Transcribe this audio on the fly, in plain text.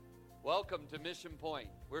Welcome to Mission Point.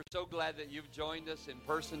 We're so glad that you've joined us in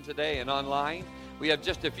person today and online. We have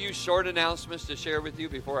just a few short announcements to share with you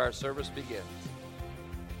before our service begins.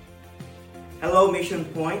 Hello, Mission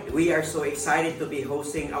Point. We are so excited to be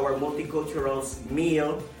hosting our multicultural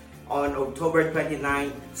meal on October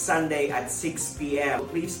 29th, Sunday at 6 p.m.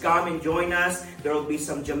 Please come and join us. There will be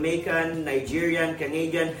some Jamaican, Nigerian,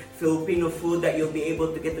 Canadian, Filipino food that you'll be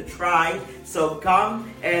able to get to try. So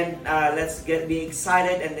come and let's be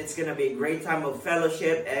excited, and it's going to be a great time of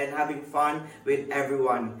fellowship and having fun with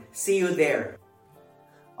everyone. See you there.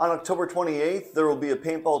 On October 28th, there will be a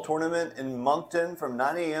paintball tournament in Moncton from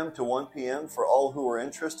 9 a.m. to 1 p.m. for all who are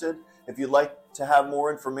interested. If you'd like to have more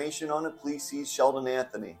information on it, please see Sheldon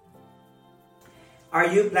Anthony. Are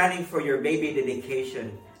you planning for your baby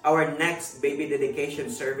dedication? Our next baby dedication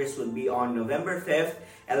service will be on November 5th,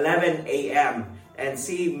 11 a.m. And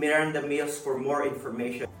see Miranda Mills for more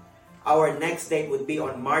information. Our next date would be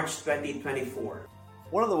on March 2024.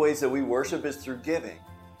 One of the ways that we worship is through giving.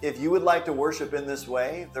 If you would like to worship in this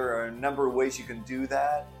way, there are a number of ways you can do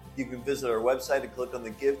that. You can visit our website and click on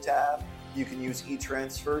the Give tab. You can use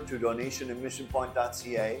e-transfer to donation at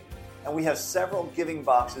missionpoint.ca. And we have several giving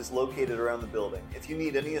boxes located around the building. If you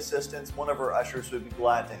need any assistance, one of our ushers would be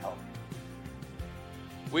glad to help.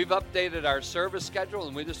 We've updated our service schedule,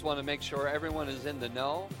 and we just want to make sure everyone is in the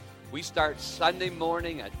know. We start Sunday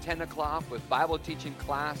morning at 10 o'clock with Bible teaching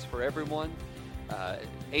class for everyone.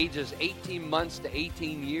 Ages 18 months to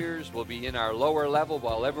 18 years will be in our lower level,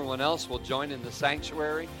 while everyone else will join in the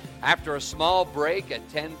sanctuary. After a small break at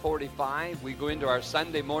 10:45, we go into our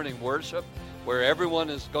Sunday morning worship, where everyone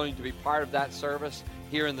is going to be part of that service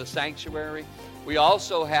here in the sanctuary. We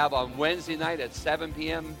also have on Wednesday night at 7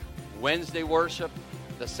 p.m. Wednesday worship.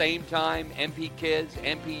 The same time, MP Kids,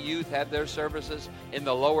 MP Youth have their services in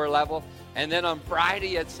the lower level. And then on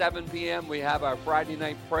Friday at 7 p.m., we have our Friday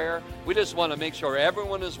night prayer. We just want to make sure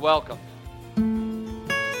everyone is welcome.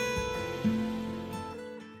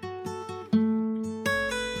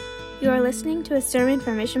 You are listening to a sermon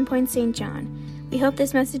from Mission Point St. John. We hope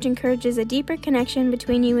this message encourages a deeper connection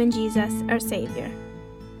between you and Jesus, our Savior.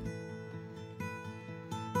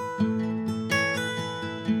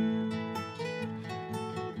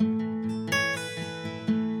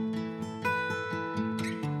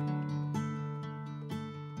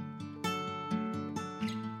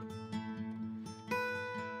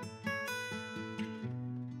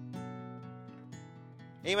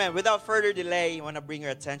 Amen. Without further delay, I want to bring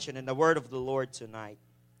your attention in the word of the Lord tonight.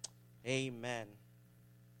 Amen.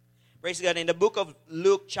 Praise God. In the book of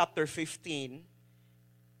Luke chapter 15,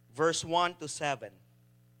 verse 1 to 7.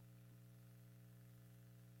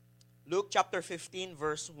 Luke chapter 15,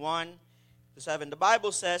 verse 1 to 7. The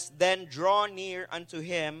Bible says, "Then draw near unto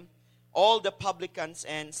him all the publicans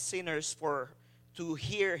and sinners to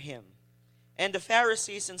hear him. And the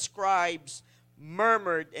Pharisees and scribes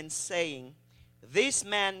murmured and saying, This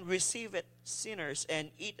man receiveth sinners and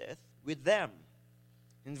eateth with them."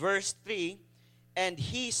 In verse 3, "And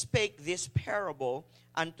he spake this parable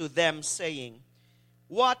unto them, saying,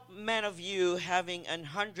 What man of you, having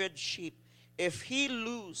 100 sheep, if he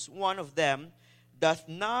lose one of them, doth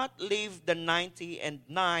not leave the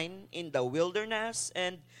 99 in the wilderness,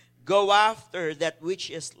 and go after that which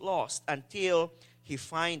is lost until he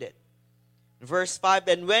find it?" Verse 5,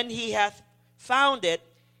 "And when he hath found it,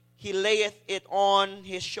 he layeth it on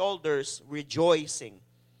his shoulders, rejoicing.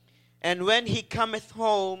 And when he cometh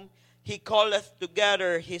home, he calleth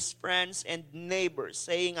together his friends and neighbors,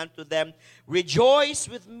 saying unto them, Rejoice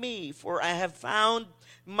with me, for I have found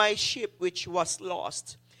my sheep which was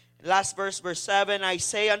lost." Last verse, verse 7, "I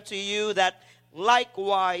say unto you that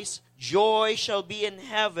likewise joy shall be in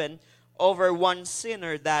heaven over one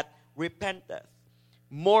sinner that repenteth,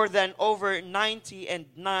 more than over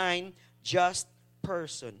 99 just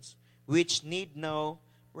persons which need no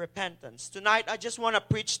repentance." Tonight, I just want to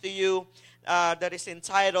preach to you that is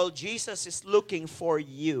entitled, "Jesus is looking for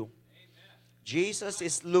you." Jesus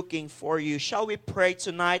is looking for you. Shall we pray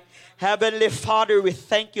tonight? Heavenly Father, we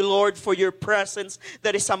thank you, Lord, for your presence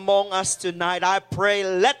that is among us tonight. I pray,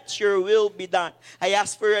 let your will be done. I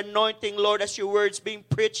ask for your anointing, Lord, as your words being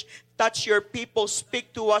preached. Touch your people.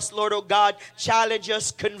 Speak to us, Lord, oh God. Challenge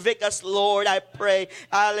us. Convict us, Lord. I pray.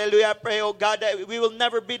 Hallelujah. I pray, oh God, that we will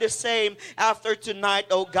never be the same after tonight,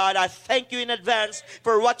 oh God. I thank you in advance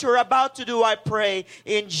for what you're about to do, I pray.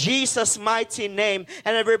 In Jesus' mighty name.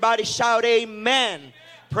 And everybody shout amen.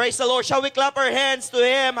 Praise the Lord. Shall we clap our hands to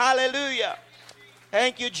him? Hallelujah.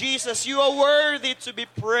 Thank you, Jesus. You are worthy to be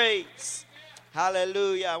praised.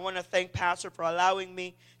 Hallelujah. I want to thank Pastor for allowing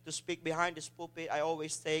me to speak behind this pulpit. I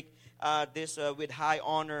always take this with high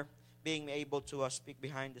honor being able to speak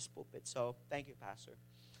behind this pulpit. So thank you, Pastor.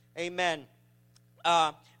 Amen.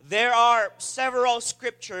 There are several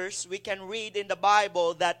scriptures we can read in the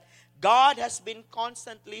Bible that God has been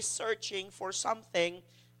constantly searching for something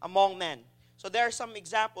among men. So there are some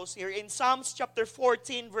examples here. In Psalms chapter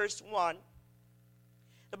 14, verse 1,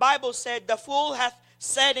 the Bible said, "The fool hath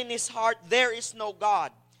said in his heart, there is no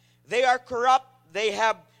God. They are corrupt, they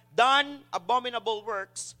have done abominable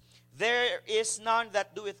works. There is none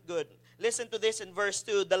that doeth good." Listen to this in verse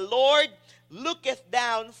 2. "The Lord looketh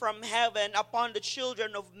down from heaven upon the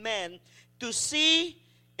children of men to see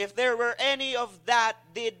if there were any of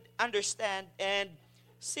that did understand and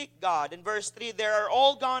seek God." In verse 3, "They are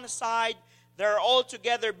all gone aside, they are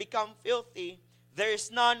altogether become filthy. There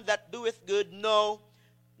is none that doeth good, no,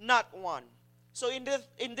 not one." So in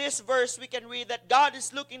this verse, we can read that God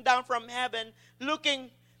is looking down from heaven,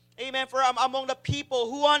 looking, amen, for among the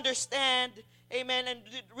people who understand, amen,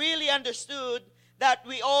 and really understood that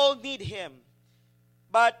we all need Him.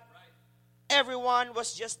 But everyone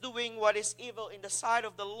was just doing what is evil in the sight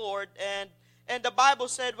of the Lord. And the Bible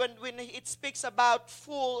said when it speaks about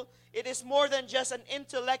fool, it is more than just an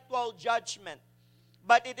intellectual judgment,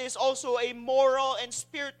 but it is also a moral and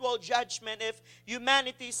spiritual judgment if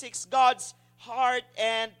humanity seeks God's heart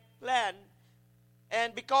and plan.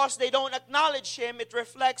 And because they don't acknowledge Him, it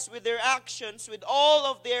reflects with their actions, with all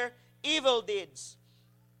of their evil deeds.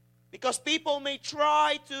 Because people may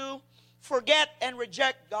try to forget and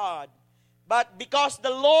reject God, but because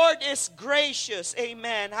the Lord is gracious,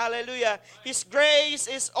 amen, hallelujah, His grace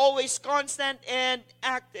is always constant and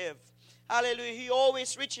active. Hallelujah. He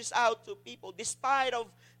always reaches out to people despite of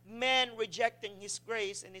men rejecting His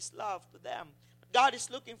grace and His love to them. God is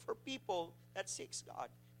looking for people that seeks God.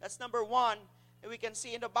 That's number one that we can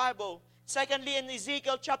see in the Bible. Secondly, in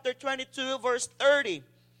Ezekiel chapter 22, verse 30,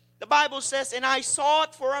 the Bible says, "And I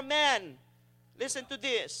sought for a man," listen to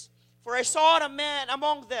this, "for I sought a man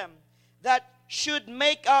among them that should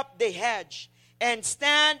make up the hedge and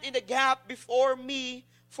stand in the gap before me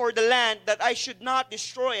for the land, that I should not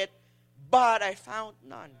destroy it, but I found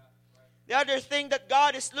none." The other thing that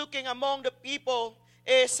God is looking among the people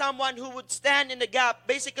is someone who would stand in the gap.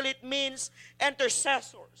 Basically, it means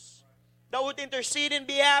intercessors that would intercede in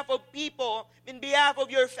behalf of people, in behalf of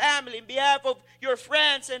your family, in behalf of your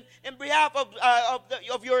friends, and in behalf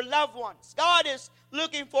of your loved ones. God is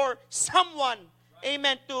looking for someone,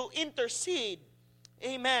 amen, to intercede,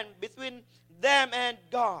 amen, between them and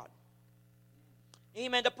God.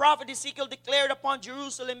 Amen. The prophet Ezekiel declared upon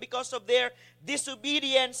Jerusalem because of their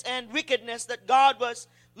disobedience and wickedness that God was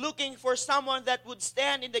looking for someone that would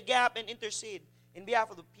stand in the gap and intercede in behalf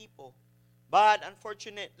of the people. But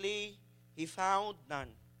unfortunately, He found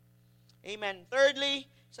none. Amen. Thirdly,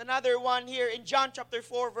 it's another one here in John chapter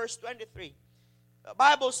 4, verse 23. The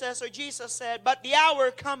Bible says, or Jesus said, "But the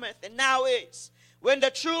hour cometh, and now is, when the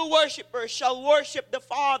true worshipers shall worship the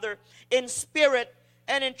Father in spirit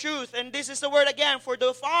and in truth." And this is the word again, "For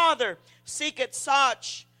the Father seeketh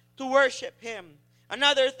such to worship Him."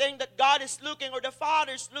 Another thing that God is looking, or the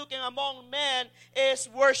Father is looking among men, is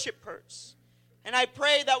worshipers. And I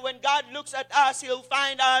pray that when God looks at us, He'll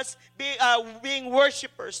find us being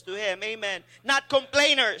worshipers to Him. Amen. Not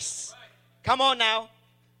complainers. Come on now.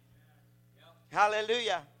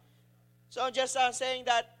 Hallelujah. So I'm just saying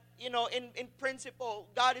that, in principle,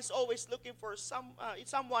 God is always looking for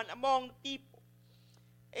someone among people.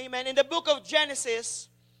 Amen. In the book of Genesis,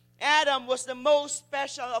 Adam was the most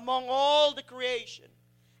special among all the creation.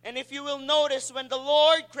 And if you will notice, when the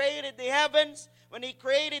Lord created the heavens, when He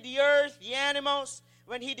created the earth, the animals,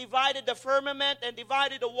 when He divided the firmament and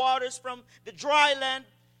divided the waters from the dry land,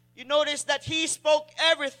 you notice that He spoke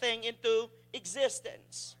everything into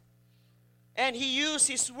existence. And He used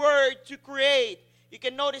His word to create. You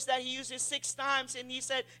can notice that He uses 6 times, and He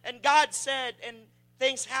said, and God said, and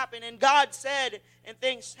things happen, and God said, and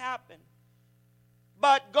things happen.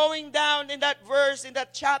 But going down in that verse, in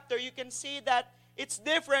that chapter, you can see that it's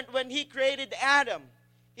different when He created Adam.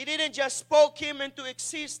 He didn't just spoke him into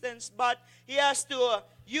existence, but He has to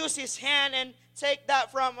use His hand and take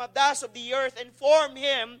that from the dust of the earth and form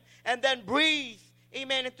him and then breathe,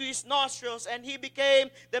 amen, into his nostrils. And he became,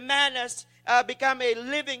 the man has become a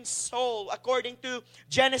living soul, according to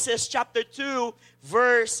Genesis chapter 2,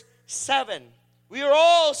 verse 7. We are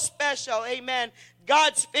all special, amen.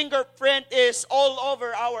 God's fingerprint is all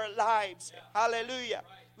over our lives. Yeah. Hallelujah.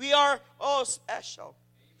 Right. We are all special.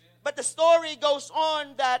 Amen. But the story goes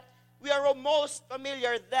on that we are most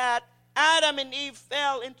familiar that Adam and Eve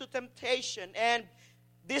fell into temptation and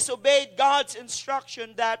disobeyed God's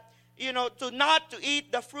instruction that, to not to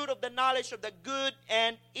eat the fruit of the knowledge of the good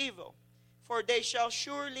and evil. for they shall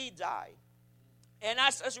surely die. And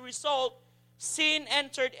as a result, sin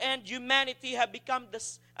entered and humanity have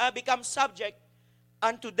become subject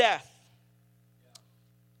unto death.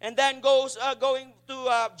 And then going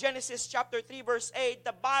to Genesis chapter 3 verse 8,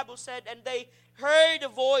 the Bible said, and they heard the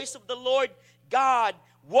voice of the Lord God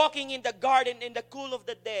walking in the garden in the cool of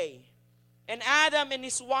the day. And Adam and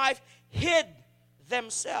his wife hid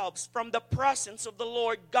themselves from the presence of the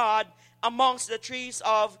Lord God amongst the trees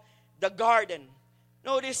of the garden.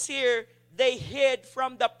 Notice here, they hid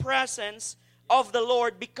from the presence of the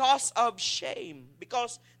Lord because of shame,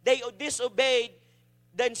 because they disobeyed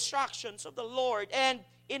the instructions of the Lord. And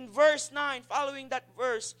in verse 9, following that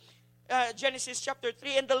verse, Genesis chapter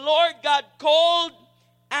 3, and the Lord God called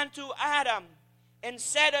unto Adam and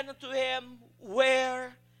said unto him,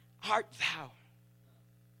 where art thou?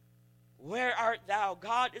 Where art thou?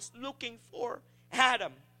 God is looking for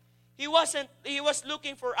Adam. He was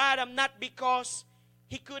looking for Adam not because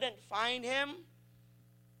he couldn't find him,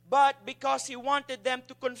 but because he wanted them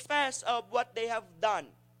to confess of what they have done.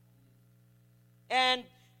 And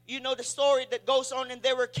you know the story that goes on, and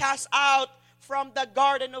they were cast out from the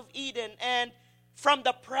Garden of Eden and from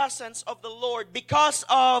the presence of the Lord because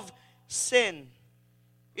of sin.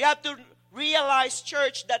 You have to realize,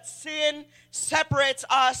 church, that sin separates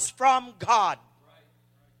us from God.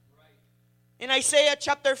 In Isaiah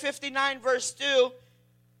chapter 59 verse 2,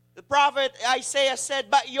 the prophet Isaiah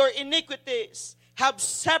said, but your iniquities have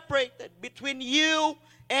separated between you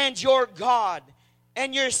and your God,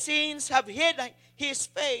 and your sins have hid his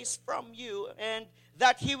face from you, and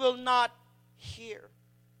that he will not hear.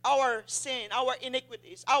 Our sin, our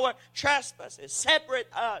iniquities, our trespasses separate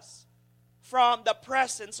us from the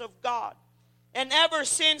presence of God. And ever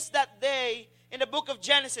since that day, in the book of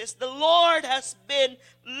Genesis, the Lord has been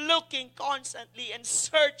looking constantly and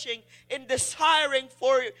searching and desiring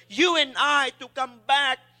for you and I to come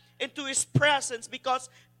back into His presence, because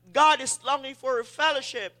God is longing for a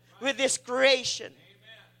fellowship with His creation,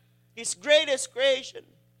 His greatest creation.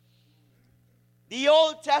 The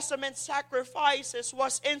Old Testament sacrifices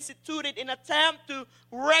was instituted in attempt to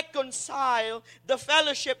reconcile the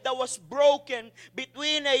fellowship that was broken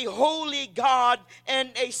between a holy God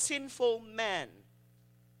and a sinful man.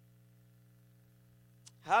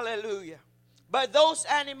 Hallelujah. But those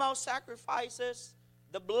animal sacrifices,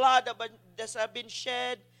 the blood that has been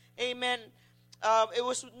shed, amen, it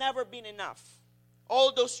was never been enough.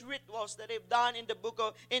 All those rituals that they've done in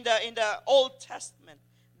the Old Testament,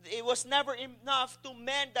 it was never enough to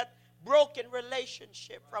mend that broken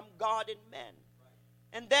relationship from God and man.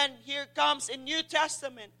 And then here comes in New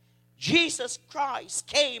Testament, Jesus Christ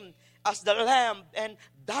came as the Lamb and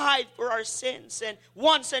died for our sins, and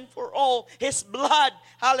once and for all, His blood,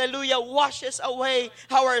 hallelujah, washes away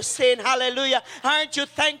our sin. Hallelujah. Aren't you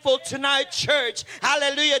thankful tonight, church?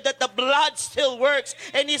 Hallelujah, that the blood still works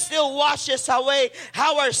and He still washes away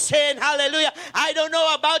our sin. Hallelujah. I don't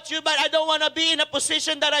know about you, but I don't want to be in a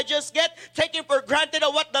position that I just get taking for granted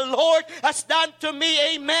of what the Lord has done to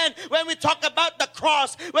me. Amen. When we talk about the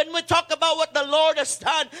cross, when we talk about what the Lord has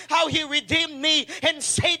done, how He redeemed me and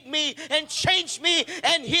saved me and changed me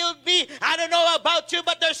and healed me. I don't know about you,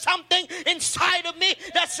 but there's something inside of me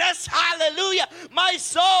that says, hallelujah. My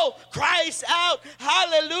soul cries out,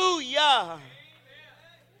 hallelujah.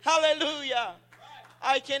 Hallelujah.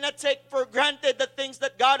 I cannot take for granted the things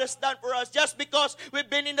that God has done for us. Just because we've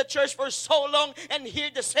been in the church for so long and hear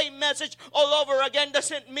the same message all over again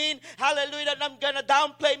doesn't mean, hallelujah, that I'm going to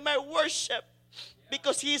downplay my worship.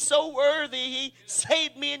 Because He's so worthy. He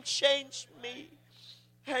saved me and changed me.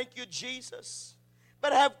 Thank you, Jesus.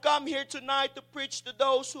 But I have come here tonight to preach to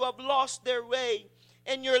those who have lost their way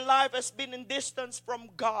and your life has been in distance from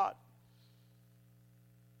God.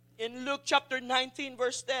 In Luke chapter 19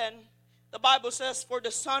 verse 10, the Bible says, for the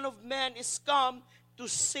Son of Man is come to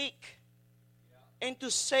seek and to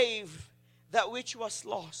save that which was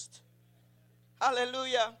lost.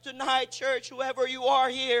 Hallelujah. Tonight, church, whoever you are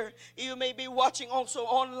here, you may be watching also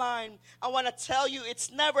online, I want to tell you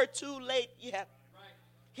it's never too late yet.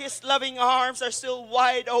 His loving arms are still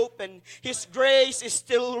wide open. His grace is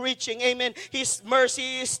still reaching. Amen. His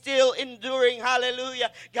mercy is still enduring. Hallelujah.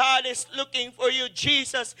 God is looking for you.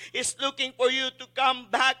 Jesus is looking for you to come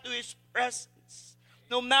back to His presence.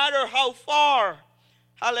 No matter how far,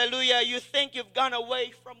 hallelujah, you think you've gone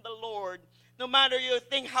away from the Lord. No matter you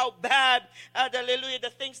think how bad, hallelujah, the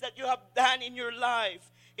things that you have done in your life.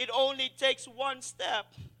 It only takes one step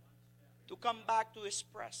to come back to His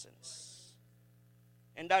presence.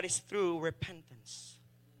 And that is through repentance.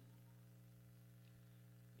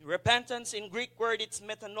 Repentance in Greek word, it's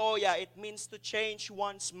metanoia. It means to change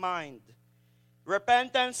one's mind.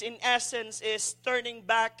 Repentance, in essence, is turning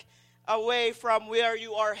back away from where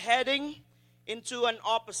you are heading into an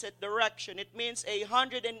opposite direction. It means a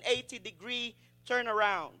 180-degree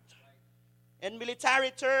turnaround. In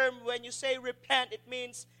military term, when you say repent, it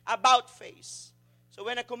means about face. So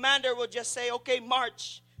when a commander would just say, okay,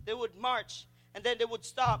 march, they would march, and then they would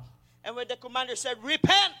stop. And when the commander said,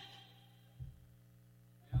 repent,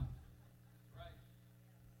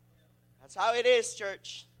 that's how it is,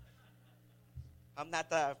 church. I'm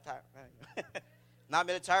not not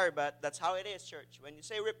military, but that's how it is, church. When you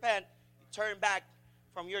say repent, you turn back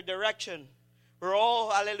from your direction. We're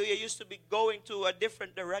all, hallelujah, used to be going to a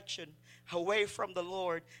different direction, away from the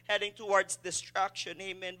Lord, heading towards destruction,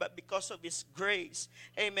 amen. But because of His grace,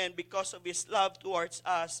 amen, because of His love towards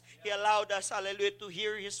us, He allowed us, hallelujah, to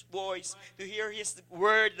hear His voice, to hear His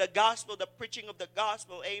word, the gospel, the preaching of the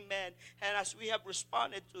gospel, amen. And as we have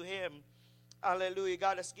responded to Him, hallelujah,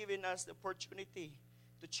 God has given us the opportunity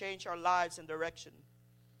to change our lives and direction.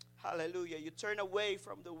 Hallelujah. You turn away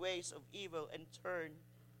from the ways of evil and turn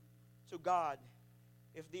to God.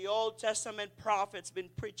 If the Old Testament prophets been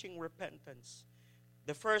preaching repentance,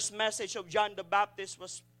 the first message of John the Baptist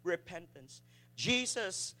was repentance.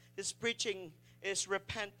 Jesus is preaching is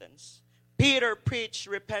repentance. Peter preached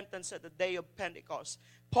repentance at the day of Pentecost.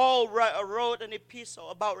 Paul wrote an epistle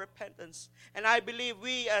about repentance. And I believe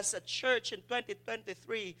we as a church in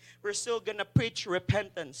 2023, we're still going to preach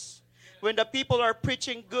repentance. When the people are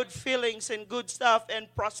preaching good feelings and good stuff and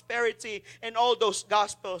prosperity and all those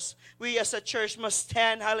gospels, we as a church must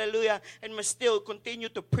stand, hallelujah, and must still continue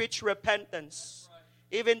to preach repentance.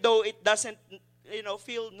 Even though it doesn't,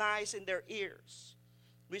 feel nice in their ears.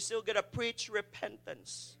 We still got to preach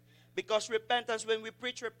repentance. Because repentance, when we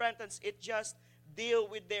preach repentance, it just deal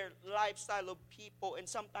with their lifestyle of people, and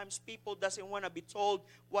sometimes people doesn't want to be told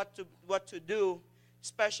what to do,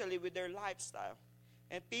 especially with their lifestyle.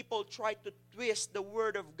 And people try to twist the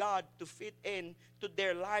word of God to fit in to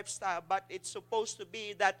their lifestyle, but it's supposed to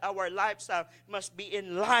be that our lifestyle must be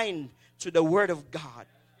in line to the word of God.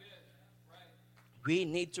 We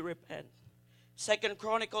need to repent. 2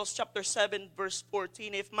 Chronicles chapter 7 verse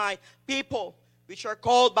 14, if my people which are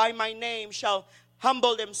called by my name shall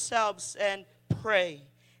humble themselves and pray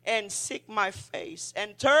and seek my face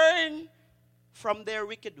and turn from their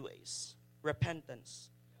wicked ways. Repentance.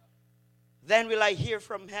 Then will I hear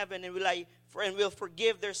from heaven and will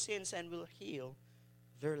forgive their sins and will heal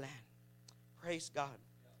their land. Praise God.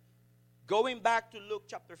 Going back to Luke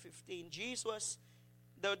chapter 15, Jesus,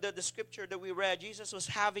 the scripture that we read, Jesus was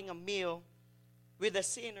having a meal with the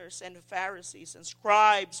sinners, and the Pharisees and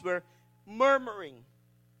scribes were murmuring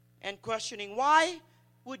and questioning why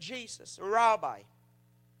would Jesus, a rabbi,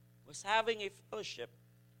 was having a fellowship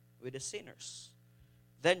with the sinners.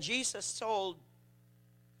 Then Jesus told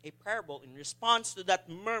a parable in response to that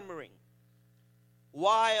murmuring.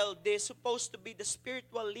 While they're supposed to be the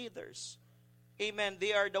spiritual leaders, amen,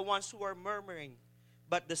 they are the ones who are murmuring,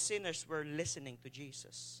 but the sinners were listening to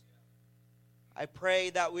Jesus. I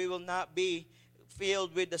pray that we will not be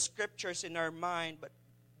filled with the scriptures in our mind,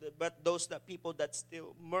 but those that people that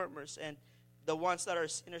still murmurs, and the ones that are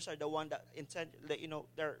sinners are the one that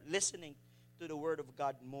they're listening to the word of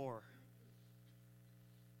God more.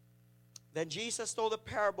 Then Jesus told a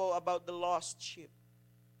parable about the lost sheep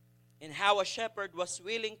and how a shepherd was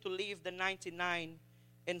willing to leave the 99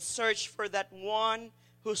 and search for that one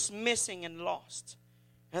who's missing and lost.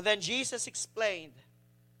 And then Jesus explained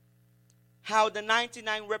how the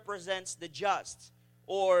 99 represents the just,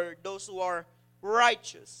 or those who are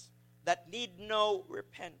righteous, that need no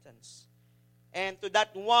repentance. And to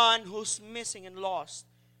that one who's missing and lost,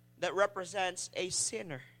 that represents a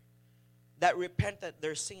sinner that repented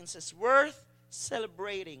their sins, is worth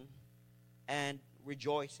celebrating and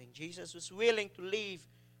rejoicing. Jesus was willing to leave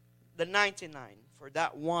the 99 for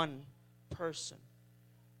that one person.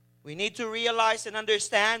 We need to realize and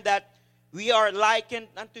understand that we are likened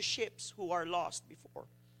unto sheep who are lost before.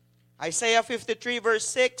 Isaiah 53 verse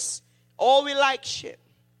 6, all we like sheep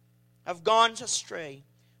have gone astray.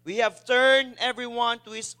 We have turned everyone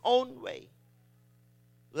to his own way,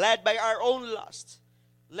 led by our own lust,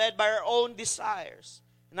 led by our own desires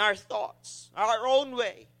and our thoughts, our own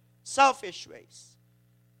way, selfish ways.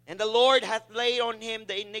 And the Lord hath laid on him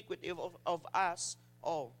the iniquity of us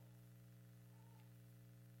all.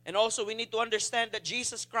 And also we need to understand that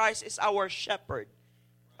Jesus Christ is our shepherd.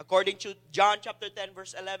 According to John chapter 10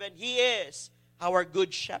 verse 11, he is our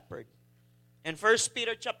good shepherd. And 1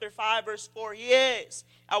 Peter chapter 5 verse 4, he is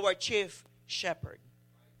our chief shepherd.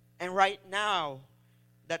 And right now,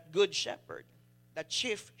 that good shepherd, that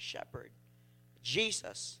chief shepherd,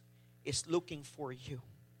 Jesus is looking for you.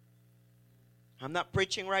 I'm not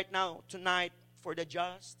preaching right now, tonight, for the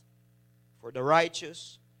just, for the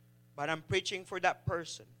righteous, but I'm preaching for that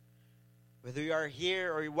person. Whether you are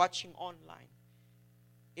here or you're watching online.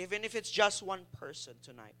 Even if it's just one person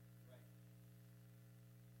tonight.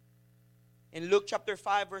 In Luke chapter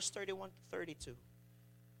 5, verse 31 to 32.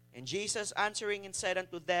 And Jesus answering and said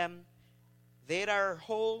unto them, they that are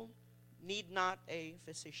whole need not a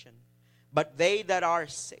physician, but they that are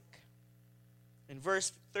sick. In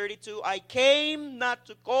verse 32, I came not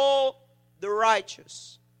to call the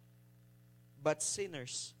righteous, but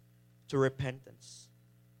sinners to repentance.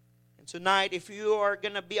 And tonight, if you are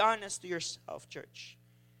going to be honest to yourself, church,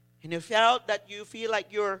 and you felt that you feel like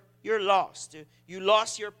you're lost, you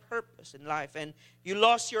lost your purpose in life, and you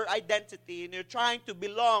lost your identity, and you're trying to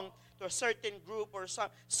belong to a certain group or some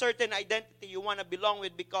certain identity you want to belong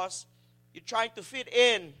with because you're trying to fit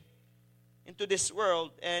into this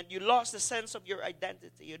world, and you lost the sense of your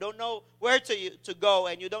identity. You don't know where to go,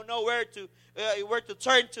 and you don't know where to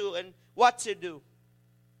turn to and what to do.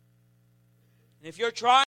 And if you're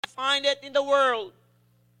trying to find it in the world,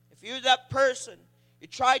 if you're that person, you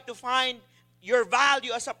try to find your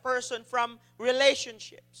value as a person from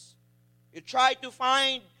relationships. You try to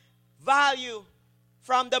find value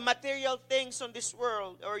from the material things on this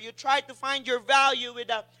world, or you try to find your value with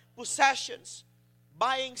the possessions,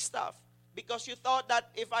 buying stuff, because you thought that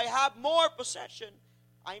if I have more possession,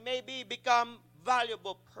 I maybe become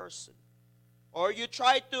valuable person. Or you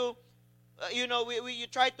try to, you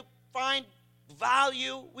try to find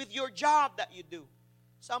value with your job that you do.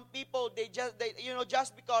 Some people,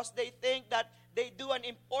 just because they think that they do an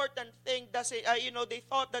important thing, they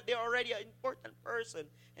thought that they're already an important person.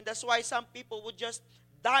 And that's why some people would just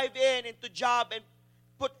dive into job and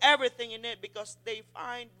put everything in it because they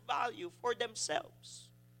find value for themselves.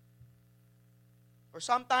 Or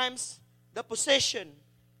sometimes the position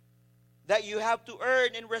that you have to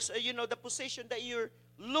earn, the position that you're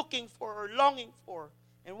looking for or longing for.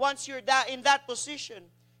 And once you're in that position,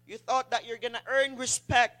 you thought that you're going to earn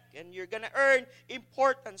respect and you're going to earn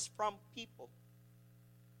importance from people.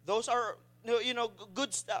 Those are,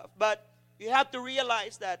 good stuff. But you have to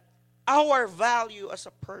realize that our value as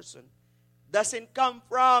a person doesn't come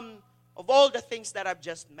from of all the things that I've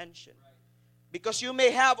just mentioned. Because you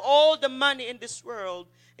may have all the money in this world,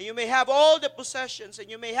 and you may have all the possessions, and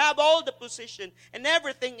you may have all the position and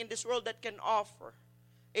everything in this world that can offer.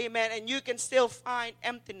 Amen. And you can still find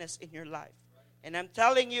emptiness in your life. And I'm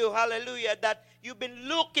telling you, hallelujah, that you've been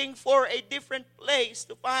looking for a different place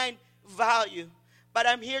to find value. But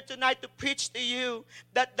I'm here tonight to preach to you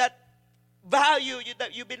that value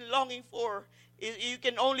that you've been longing for, you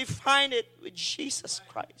can only find it with Jesus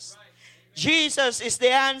Christ. Jesus is the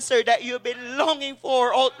answer that you've been longing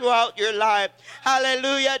for all throughout your life.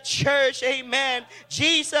 Hallelujah, church, amen.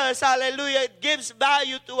 Jesus, hallelujah, gives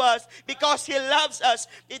value to us because He loves us.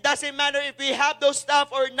 It doesn't matter if we have those stuff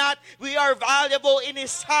or not. We are valuable in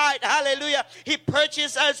His sight. Hallelujah. He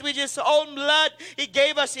purchased us with His own blood. He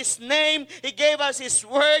gave us His name. He gave us His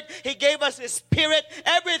word. He gave us His Spirit.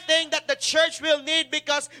 Everything that the church will need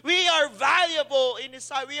because we are valuable in His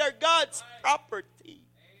sight. We are God's property.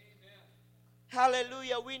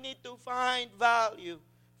 Hallelujah. We need to find value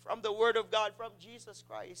from the Word of God, from Jesus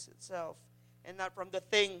Christ itself, and not from the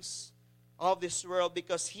things of this world,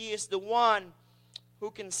 because He is the one who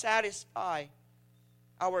can satisfy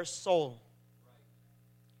our soul.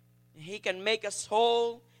 He can make us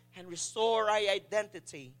whole and restore our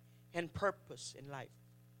identity and purpose in life.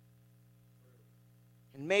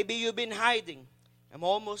 And maybe you've been hiding. I'm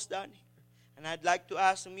almost done here. And I'd like to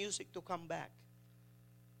ask the music to come back.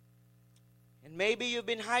 And maybe you've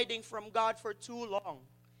been hiding from God for too long,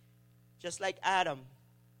 just like Adam,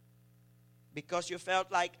 because you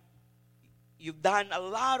felt like you've done a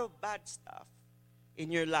lot of bad stuff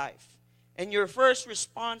in your life. And your first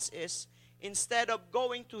response is, instead of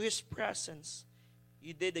going to His presence,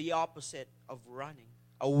 you did the opposite of running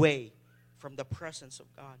away from the presence of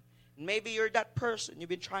God. And maybe you're that person, you've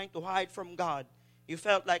been trying to hide from God. You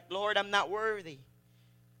felt like, Lord, I'm not worthy.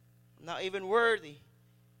 I'm not even worthy.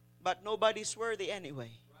 But nobody's worthy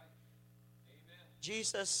anyway.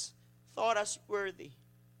 Jesus thought us worthy.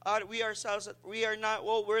 We ourselves, we are not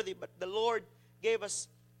all worthy, but the Lord gave us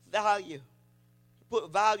value. He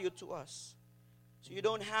put value to us. So you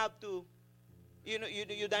don't have to, you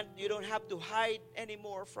don't have to hide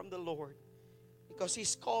anymore from the Lord, because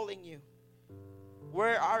He's calling you.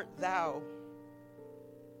 Where art thou?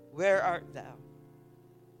 Where art thou?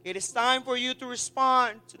 It is time for you to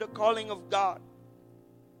respond to the calling of God.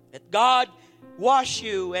 Let God wash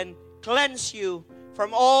you and cleanse you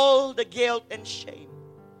from all the guilt and shame.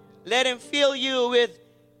 Let Him fill you with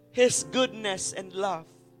His goodness and love.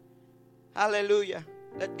 Hallelujah.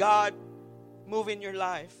 Let God move in your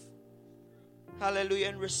life. Hallelujah.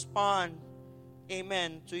 And respond,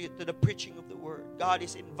 amen, to the preaching of the word. God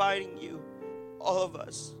is inviting you, all of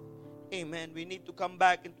us. Amen. We need to come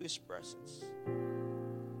back into His presence.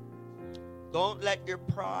 Don't let your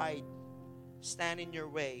pride stand in your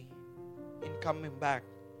way in coming back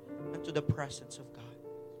into the presence of God.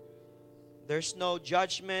 There's no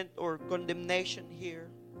judgment or condemnation here.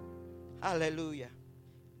 Hallelujah.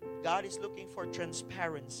 God is looking for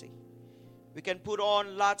transparency. We can put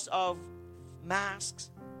on lots of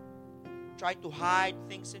masks, try to hide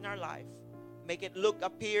things in our life, make it look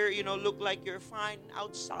like you're fine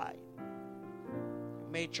outside.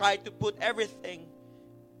 You may try to put everything,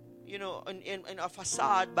 in a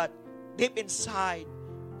facade, but deep inside,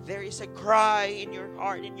 there is a cry in your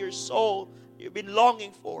heart, in your soul. You've been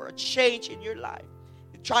longing for a change in your life.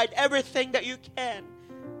 You tried everything that you can.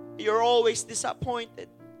 You're always disappointed.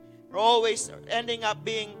 You're always ending up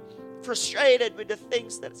being frustrated with the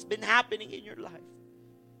things that's been happening in your life.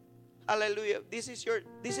 Hallelujah. This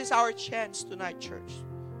is our chance tonight, church.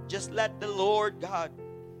 Just let the Lord God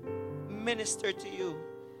minister to you.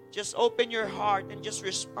 Just open your heart and just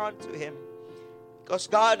respond to Him. Because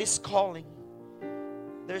God is calling.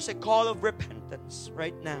 There's a call of repentance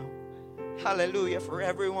right now. Hallelujah, for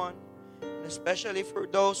everyone. And especially for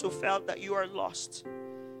those who felt that you are lost.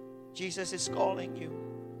 Jesus is calling you.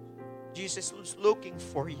 Jesus is looking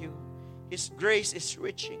for you. His grace is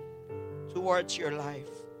reaching towards your life.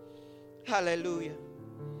 Hallelujah.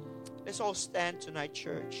 Let's all stand tonight,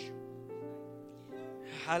 church.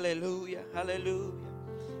 Hallelujah. Hallelujah.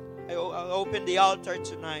 I'll open the altar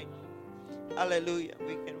tonight. Hallelujah.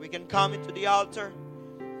 We can come into the altar.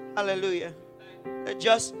 Hallelujah.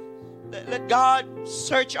 Let God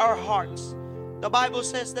search our hearts. The Bible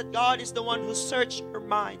says that God is the one who searched our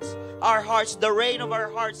minds, our hearts, the reign of our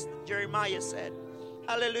hearts, Jeremiah said.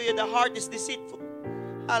 Hallelujah. The heart is deceitful.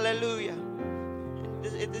 Hallelujah.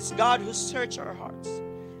 It is God who searched our hearts.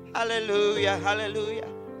 Hallelujah. Hallelujah.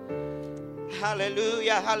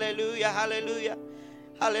 Hallelujah. Hallelujah. Hallelujah.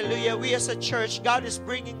 Hallelujah. We as a church, God is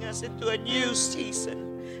bringing us into a new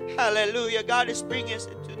season. Hallelujah. God is bringing us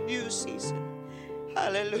into a new season.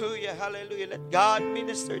 Hallelujah. Hallelujah. Let God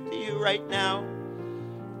minister to you right now.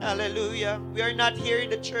 Hallelujah. We are not here in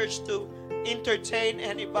the church to entertain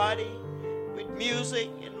anybody with music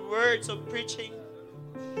and words of preaching.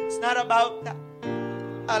 It's not about that.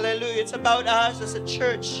 Hallelujah. It's about us as a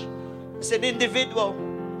church, as an individual,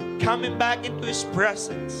 coming back into His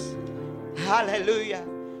presence. Hallelujah.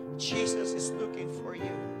 Jesus is looking for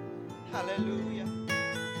you. Hallelujah.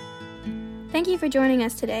 Thank you for joining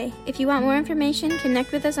us today. If you want more information,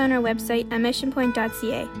 connect with us on our website at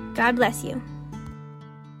missionpoint.ca. God bless you.